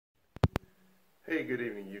Hey, good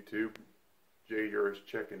evening, YouTube. Jay here is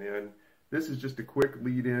checking in. This is just a quick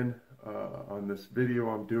lead-in on this video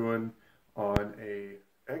I'm doing on a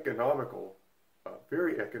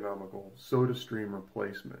very economical soda stream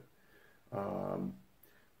replacement.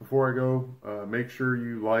 Before I go, make sure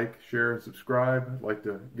you like, share, and subscribe. I'd like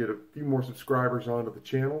to get a few more subscribers onto the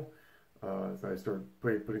channel as I start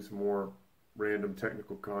putting some more random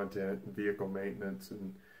technical content and vehicle maintenance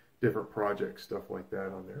and different projects, stuff like that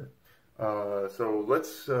on there. So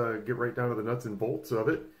let's get right down to the nuts and bolts of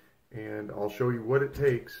it, and I'll show you what it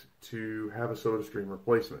takes to have a soda stream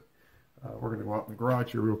replacement. We're going to go out in the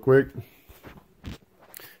garage here real quick.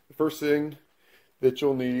 The first thing that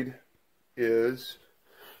you'll need is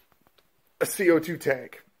a CO2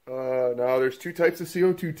 tank. Now there's two types of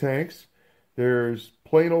CO2 tanks. There's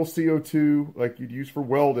plain old CO2 like you'd use for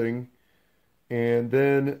welding, and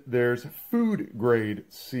then there's food grade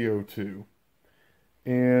CO2.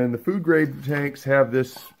 And the food grade tanks have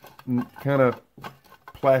this kind of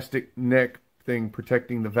plastic neck thing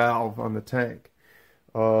protecting the valve on the tank.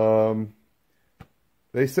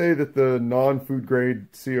 They say that the non-food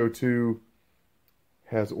grade CO2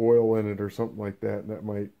 has oil in it or something like that, and that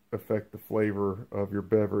might affect the flavor of your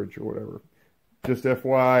beverage or whatever. Just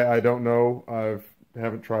FYI, I don't know. I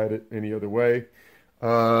haven't tried it any other way.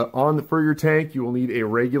 For your tank, you will need a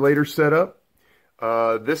regulator setup.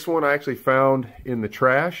 This one I actually found in the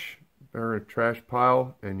trash, or a trash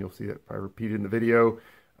pile, and you'll see that if I repeat it in the video.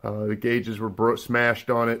 The gauges were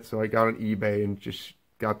smashed on it, so I got on eBay and just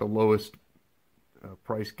got the lowest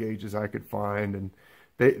price gauges I could find, and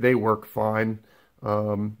they work fine.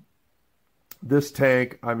 This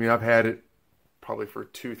tank, I mean, I've had it probably for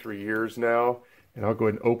 2-3 years now, and I'll go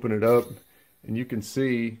ahead and open it up, and you can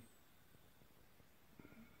see,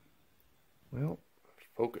 well,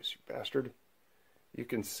 focus, you bastard. You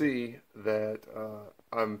can see that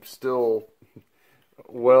I'm still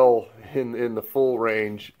well in the full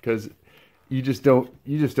range, because you just don't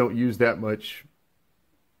use that much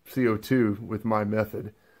CO2 with my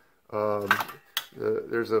method.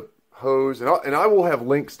 There's a hose, and I will have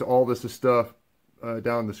links to all this stuff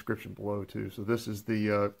down in the description below too. So this is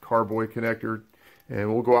the carboy connector,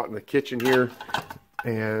 and we'll go out in the kitchen here,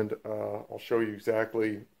 and I'll show you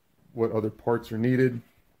exactly what other parts are needed.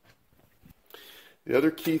 The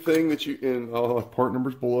other key thing that and I'll have part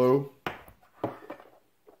numbers below.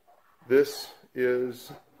 This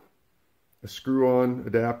is a screw-on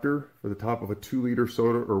adapter for the top of a 2-liter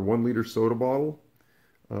soda or 1-liter soda bottle.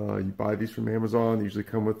 You buy these from Amazon. They usually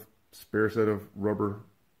come with a spare set of rubber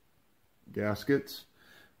gaskets.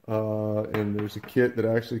 And there's a kit that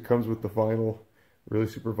actually comes with the vinyl, really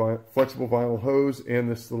super flexible vinyl hose,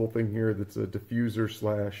 and this little thing here that's a diffuser /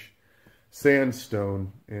 sandstone,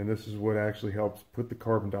 and this is what actually helps put the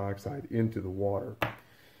carbon dioxide into the water.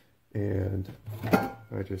 And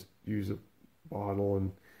I just use a bottle,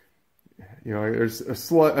 and you know, there's a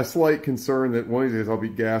slight concern that one of these days I'll be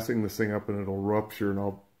gassing this thing up and it'll rupture and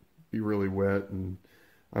I'll be really wet, and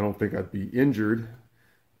I don't think I'd be injured,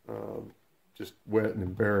 just wet and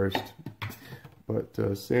embarrassed.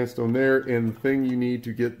 But sandstone there, and the thing you need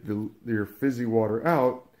to get your fizzy water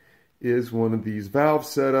out is one of these valve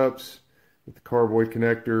setups with the carboy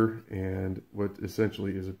connector and what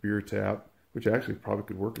essentially is a beer tap, which actually probably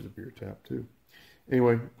could work as a beer tap too.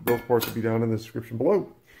 Anyway, those parts will be down in the description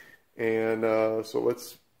below. And so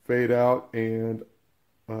let's fade out and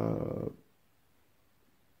show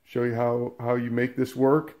you how you make this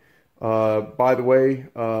work. By the way,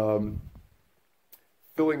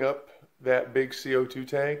 filling up that big CO2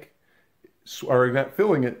 tank, or not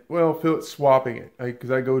filling it, well, swapping it, because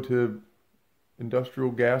I go to Industrial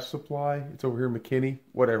Gas Supply. It's over here in McKinney,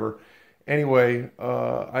 whatever. Anyway,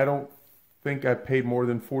 I don't think I paid more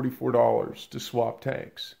than $44 to swap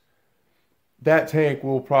tanks. That tank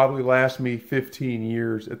will probably last me 15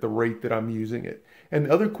 years at the rate that I'm using it. And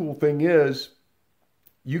the other cool thing is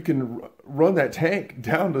you can run that tank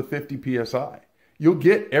down to 50 psi. You'll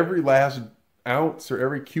get every last ounce or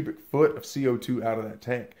every cubic foot of CO2 out of that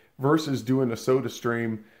tank, versus doing a soda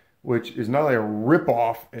stream, which is not only a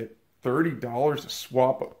ripoff at $30 to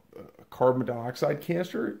swap a carbon dioxide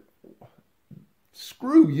canister.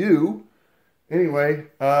 Screw you. Anyway,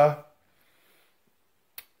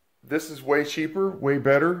 this is way cheaper, way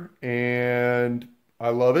better, and I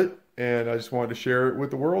love it, and I just wanted to share it with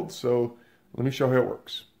the world, so let me show how it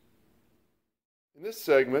works. In this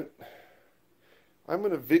segment, I'm going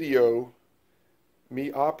to video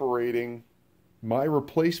me operating my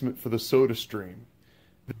replacement for the soda stream.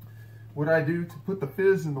 What I do to put the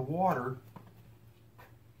fizz in the water,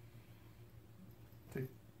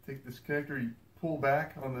 take this connector, you pull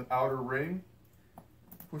back on the outer ring,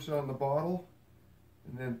 push it on the bottle,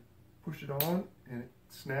 and then push it on and it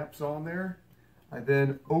snaps on there. I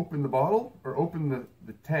then open the bottle, or open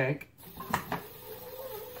the tank,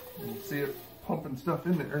 and you see it pumping stuff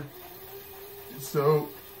in there. And so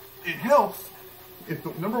it helps if,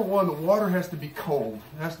 number one, the water has to be cold,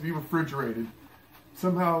 it has to be refrigerated.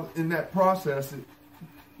 Somehow in that process,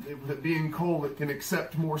 it being cold, it can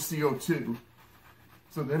accept more CO2.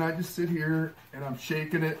 So then I just sit here and I'm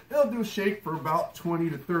shaking it. I'll do a shake for about 20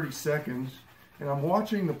 to 30 seconds. And I'm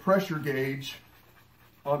watching the pressure gauge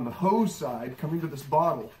on the hose side coming to this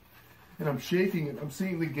bottle. And I'm shaking it. I'm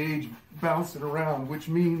seeing the gauge bouncing around, which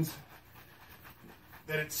means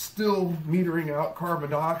that it's still metering out carbon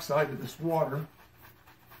dioxide to this water.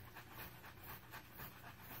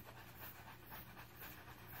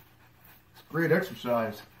 It's great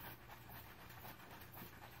exercise.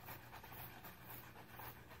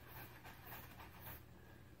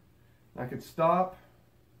 I can stop,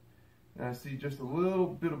 and I see just a little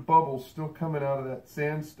bit of bubbles still coming out of that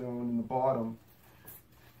sandstone in the bottom.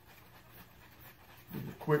 Give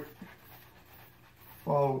a quick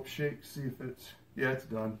follow-up shake, see if it's, yeah, it's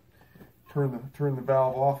done. Turn the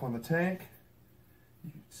valve off on the tank.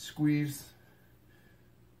 You can squeeze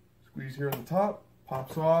here on the top,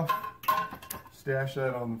 pops off. Stash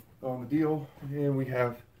that on the deal, and we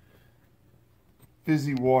have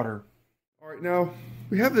fizzy water. All right, now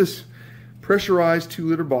we have this pressurized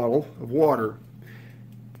 2-liter bottle of water.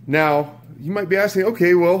 Now, you might be asking,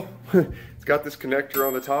 okay, well, it's got this connector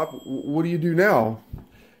on the top. What do you do now?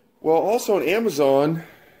 Well, also on Amazon,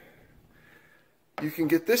 you can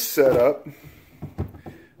get this set up,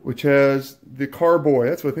 which has the carboy,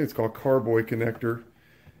 that's what I think it's called, carboy connector,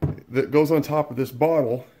 that goes on top of this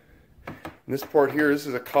bottle. And this part here, this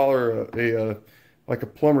is a collar, like a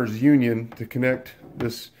plumber's union to connect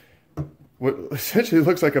this, what essentially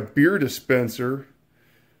looks like a beer dispenser.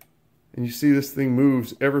 And you see this thing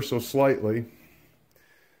moves ever so slightly.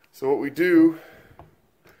 So what we do,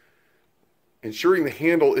 ensuring the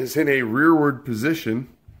handle is in a rearward position.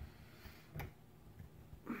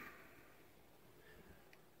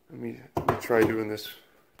 Let me try doing this.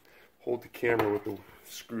 Hold the camera with the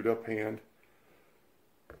screwed up hand.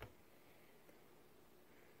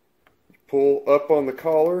 Pull up on the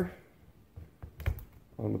collar,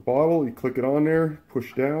 on the bottle, you click it on there,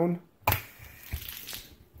 push down.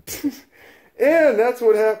 And that's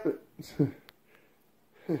what happens.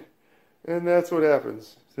 And that's what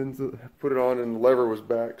happens. Since I put it on and the lever was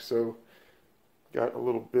back, so got a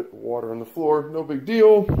little bit of water on the floor. No big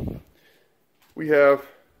deal. We have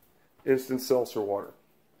instant seltzer water.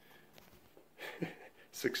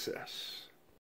 Success.